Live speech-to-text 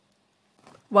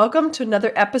Welcome to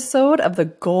another episode of the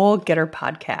Goal Getter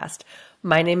Podcast.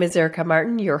 My name is Erica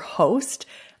Martin, your host.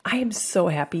 I am so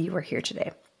happy you are here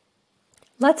today.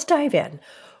 Let's dive in.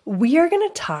 We are going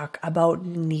to talk about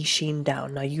niching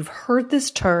down. Now, you've heard this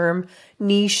term,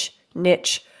 niche,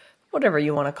 whatever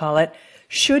you want to call it.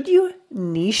 Should you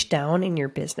niche down in your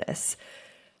business?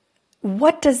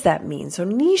 What does that mean? So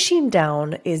niching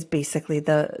down is basically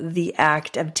the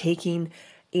act of taking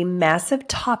a massive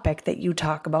topic that you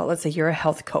talk about. Let's say you're a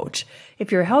health coach.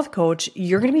 If you're a health coach,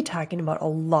 you're going to be talking about a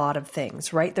lot of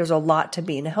things, right? There's a lot to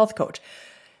being a health coach.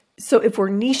 So if we're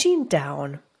niching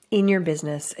down in your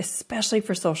business, especially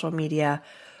for social media,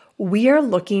 we are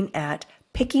looking at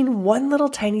picking one little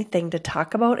tiny thing to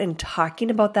talk about and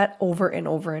talking about that over and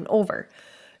over and over.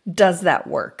 Does that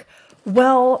work?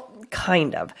 Well,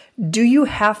 kind of. Do you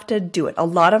have to do it? A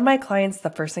lot of my clients, the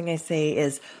first thing I say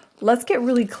is, let's get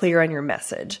really clear on your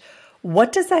message.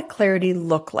 What does that clarity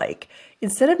look like?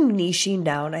 Instead of niching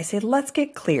down, I say, let's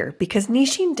get clear, because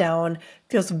niching down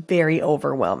feels very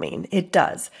overwhelming. It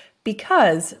does,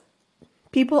 because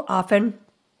people often,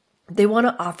 they want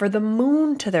to offer the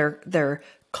moon to their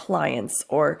clients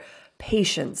or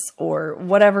patients or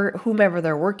whomever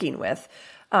they're working with.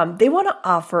 They want to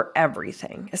offer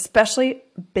everything, especially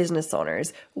business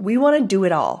owners. We want to do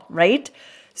it all, right?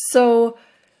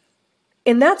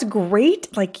 And that's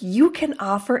great. Like, you can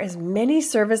offer as many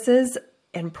services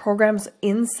and programs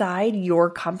inside your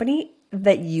company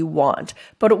that you want.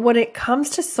 But when it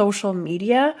comes to social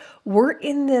media, we're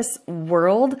in this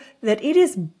world that it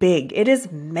is big. It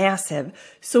is massive.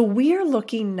 So we are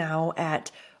looking now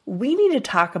at, we need to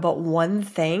talk about one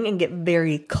thing and get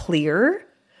very clear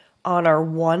on our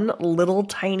one little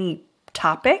tiny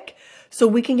topic so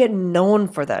we can get known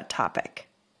for that topic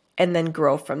and then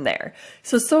grow from there.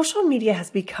 So social media has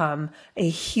become a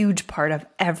huge part of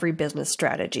every business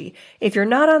strategy. If you're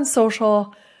not on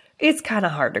social, it's kind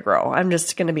of hard to grow. I'm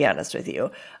just going to be honest with you.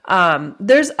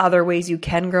 There's other ways you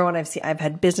can grow. And I've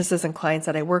had businesses and clients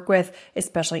that I work with,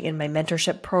 especially in my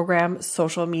mentorship program,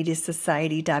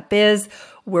 socialmediasociety.biz,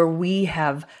 where we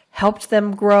have helped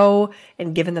them grow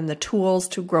and given them the tools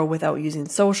to grow without using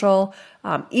social.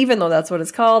 Even though that's what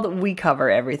it's called, we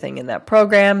cover everything in that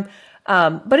program.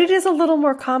 But it is a little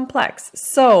more complex.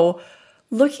 So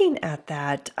looking at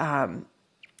that,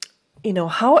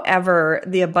 however,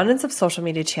 the abundance of social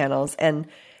media channels, and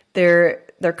they're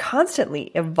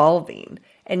constantly evolving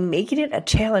and making it a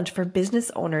challenge for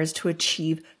business owners to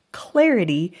achieve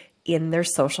clarity in their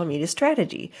social media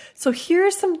strategy. So here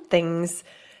are some things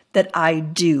that I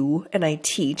do and I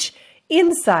teach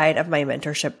inside of my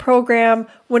mentorship program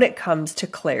when it comes to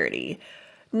clarity.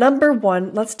 Number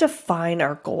one, let's define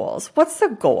our goals. What's the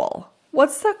goal?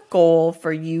 What's the goal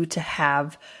for you to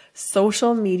have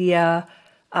social media,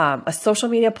 a social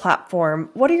media platform?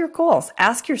 What are your goals?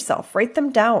 Ask yourself, write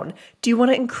them down. Do you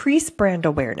want to increase brand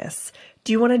awareness?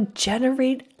 Do you want to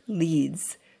generate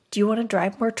leads? Do you want to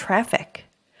drive more traffic?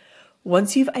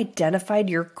 Once you've identified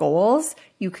your goals,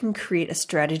 you can create a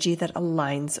strategy that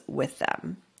aligns with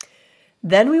them.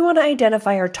 Then we want to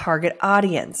identify our target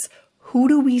audience. Who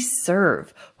do we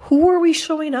serve? Who are we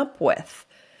showing up with?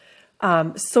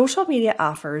 Social media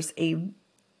offers a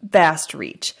vast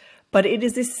reach, but it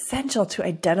is essential to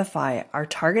identify our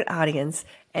target audience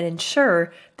and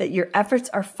ensure that your efforts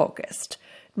are focused.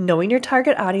 Knowing your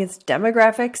target audience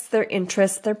demographics, their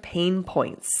interests, their pain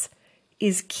points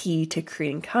is key to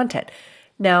creating content.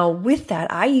 Now, with that,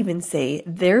 I even say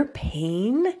their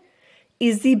pain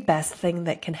is the best thing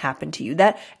that can happen to you.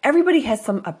 That everybody has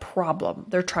a problem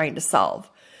they're trying to solve.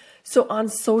 So on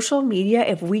social media,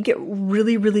 if we get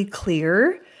really, really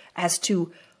clear as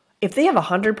to, if they have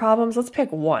 100 problems, let's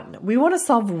pick one. We want to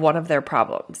solve one of their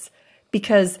problems,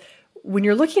 because when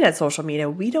you're looking at social media,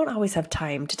 we don't always have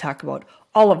time to talk about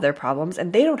all of their problems,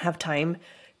 and they don't have time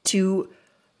to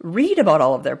read about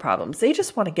all of their problems. They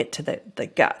just want to get to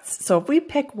the guts. So if we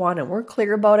pick one and we're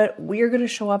clear about it, we are going to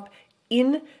show up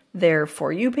in their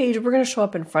For You page. We're going to show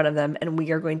up in front of them, and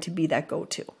we are going to be that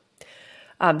go-to.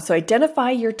 So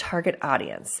identify your target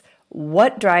audience.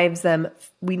 What drives them?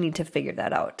 We need to figure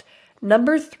that out.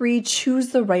 Number 3, choose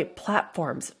the right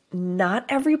platforms. Not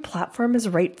every platform is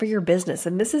right for your business.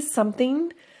 And this is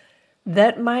something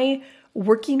that my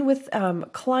working with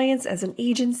clients as an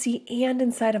agency and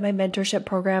inside of my mentorship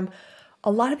program,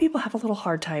 a lot of people have a little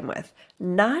hard time with.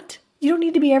 You don't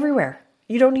need to be everywhere.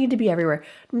 You don't need to be everywhere.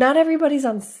 Not everybody's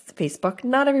on Facebook.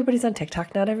 Not everybody's on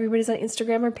TikTok. Not everybody's on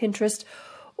Instagram or Pinterest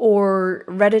or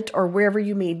Reddit or wherever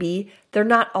you may be. They're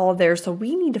not all there. So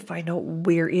we need to find out,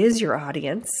 where is your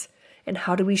audience and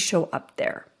how do we show up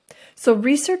there? So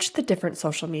research the different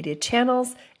social media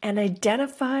channels and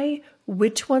identify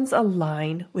which ones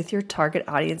align with your target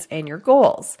audience and your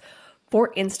goals.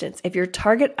 For instance, if your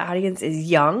target audience is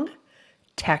young,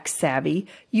 tech savvy,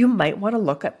 you might want to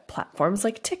look at platforms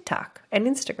like TikTok and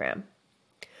Instagram.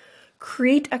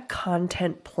 Create a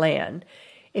content plan.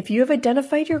 If you have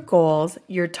identified your goals,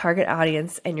 your target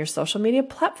audience, and your social media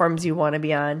platforms you want to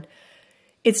be on,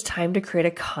 it's time to create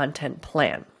a content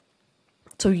plan.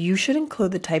 So you should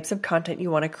include the types of content you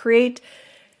want to create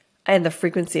and the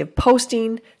frequency of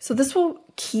posting. So this will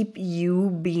keep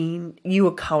you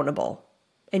accountable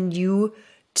and you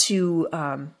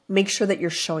to make sure that you're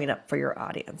showing up for your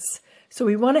audience. So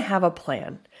we want to have a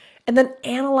plan and then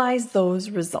analyze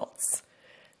those results.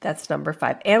 That's number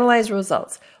 5. Analyze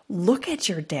results. Look at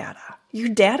your data. Your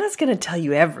data is going to tell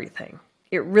you everything.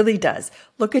 It really does.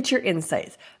 Look at your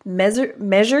insights.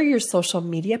 Measure your social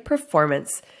media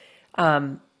performance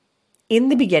in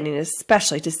the beginning,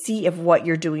 especially to see if what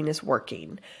you're doing is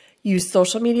working. Use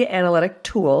social media analytic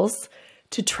tools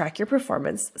to track your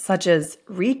performance, such as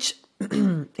reach,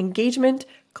 engagement,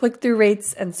 click-through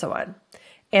rates, and so on.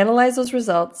 Analyzing those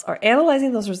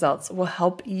results will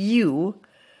help you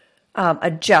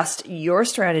adjust your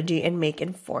strategy and make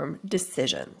informed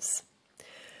decisions.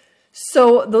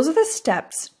 So those are the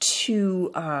steps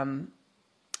to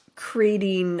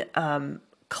creating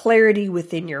clarity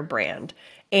within your brand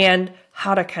and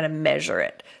how to kind of measure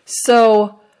it.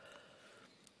 So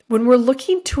when we're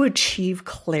looking to achieve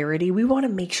clarity, we want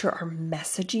to make sure our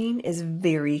messaging is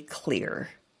very clear,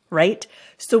 right?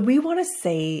 So we want to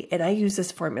say, and I use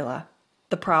this formula,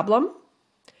 the problem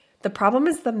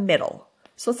is the middle.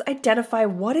 So let's identify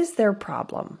what is their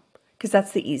problem, because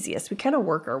that's the easiest. We kind of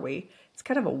work our way. It's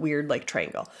kind of a weird like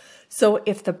triangle. So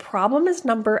if the problem is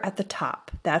number at the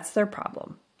top, that's their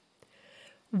problem.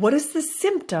 What is the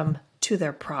symptom to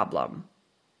their problem?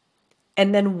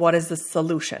 And then what is the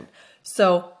solution?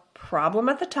 So problem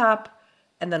at the top,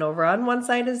 and then over on one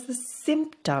side is the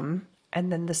symptom,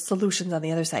 and then the solutions on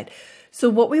the other side. So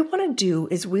what we want to do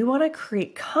is we want to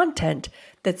create content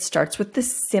that starts with the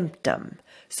symptom.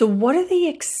 So what are they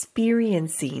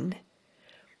experiencing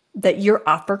that your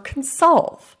offer can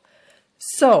solve?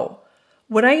 So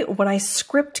when I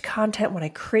script content, when I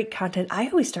create content, I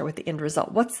always start with the end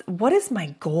result. What is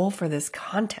my goal for this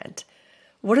content?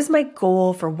 What is my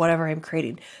goal for whatever I'm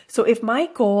creating? So if my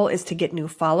goal is to get new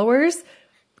followers,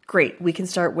 great. We can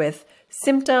start with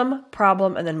symptom,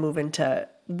 problem, and then move into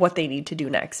what they need to do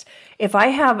next. If I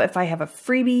have a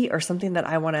freebie or something that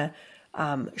I want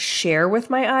to share with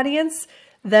my audience,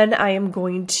 then I am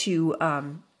going to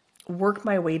work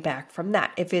my way back from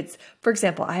that. If it's, for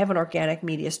example, I have an organic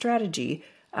media strategy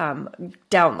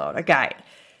download, a guide.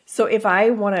 So if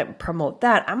I want to promote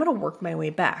that, I'm going to work my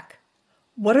way back.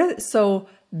 So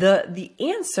the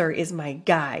answer is my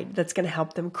guide that's going to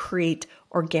help them create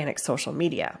organic social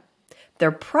media.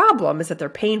 Their problem is that they're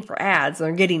paying for ads and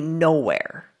they're getting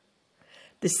nowhere.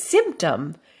 The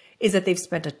symptom is that they've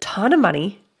spent a ton of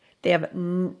money, they have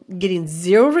getting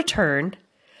zero return,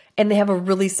 and they have a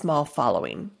really small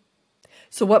following.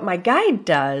 So what my guide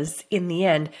does in the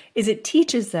end is it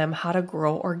teaches them how to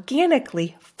grow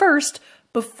organically first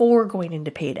before going into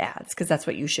paid ads, because that's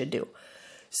what you should do.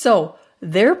 So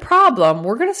their problem,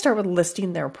 we're going to start with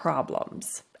listing their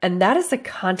problems. And that is the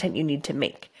content you need to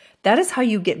make. That is how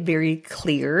you get very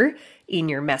clear in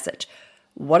your message.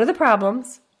 What are the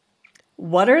problems?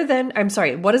 What is the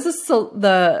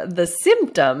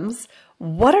symptoms?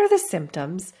 What are the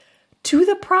symptoms to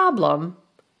the problem?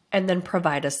 And then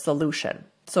provide a solution.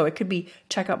 So it could be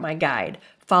check out my guide,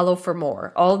 follow for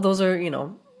more. All of those are,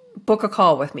 book a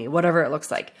call with me, whatever it looks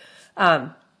like.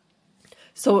 A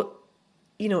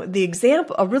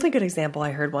really good example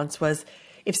I heard once was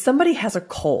if somebody has a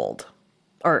cold,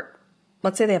 or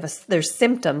let's say their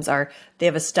symptoms are they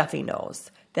have a stuffy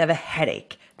nose, they have a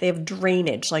headache, they have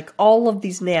drainage, like all of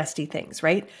these nasty things,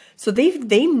 right? So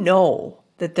they know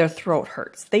that their throat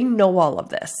hurts. They know all of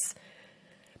this.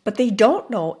 But they don't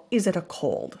know, is it a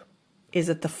cold? Is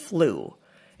it the flu?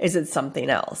 Is it something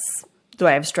else? Do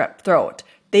I have strep throat?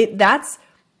 That's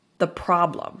the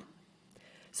problem.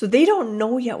 So they don't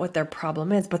know yet what their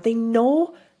problem is, but they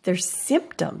know their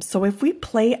symptoms. So if we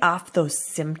play off those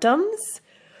symptoms,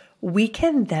 we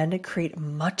can then create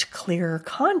much clearer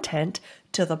content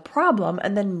to the problem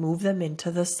and then move them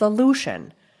into the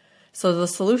solution. So the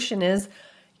solution is,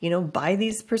 buy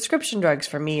these prescription drugs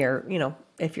from me, or,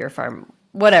 if you're a farm,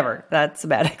 whatever, that's a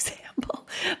bad example,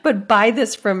 but buy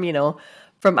this from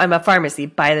I'm a pharmacy,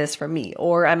 buy this from me,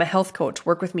 or I'm a health coach,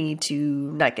 work with me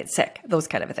to not get sick, those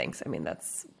kind of things. I mean,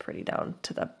 that's pretty down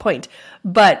to the point.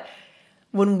 But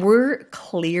when we're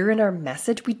clear in our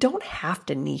message, we don't have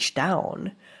to niche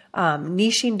down.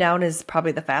 Niching down is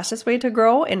probably the fastest way to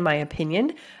grow, in my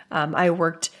opinion. I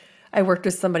worked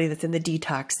with somebody that's in the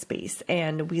detox space,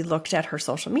 and we looked at her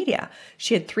social media.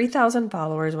 She had 3,000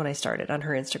 followers when I started on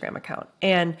her Instagram account.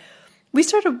 And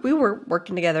we were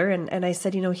working together, and I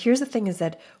said, here's the thing is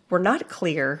that we're not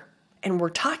clear, and we're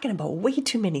talking about way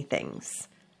too many things.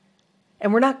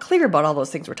 And we're not clear about all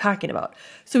those things we're talking about.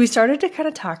 So we started to kind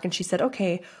of talk, and she said,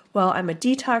 okay, well, I'm a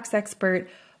detox expert,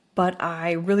 but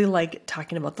I really like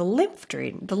talking about the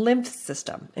lymph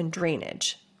system and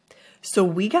drainage. So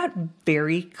we got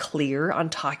very clear on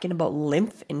talking about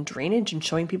lymph and drainage and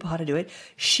showing people how to do it.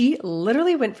 She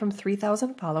literally went from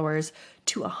 3,000 followers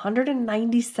to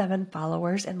 197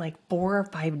 followers in like 4 or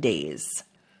 5 days.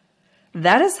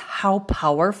 That is how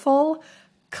powerful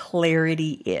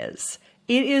clarity is.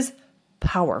 It is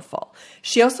powerful.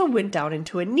 She also went down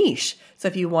into a niche. So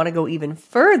if you want to go even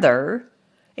further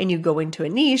and you go into a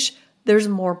niche, there's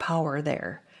more power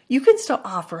there. You can still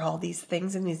offer all these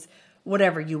things and these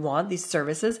whatever you want, these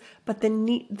services, but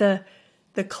the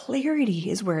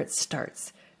clarity is where it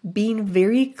starts. Being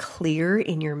very clear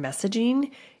in your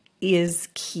messaging is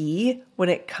key when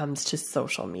it comes to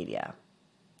social media.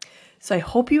 So I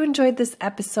hope you enjoyed this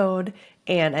episode,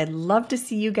 and I'd love to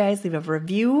see you guys leave a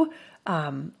review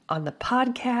on the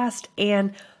podcast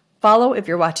and follow if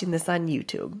you're watching this on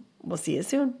YouTube. We'll see you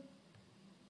soon.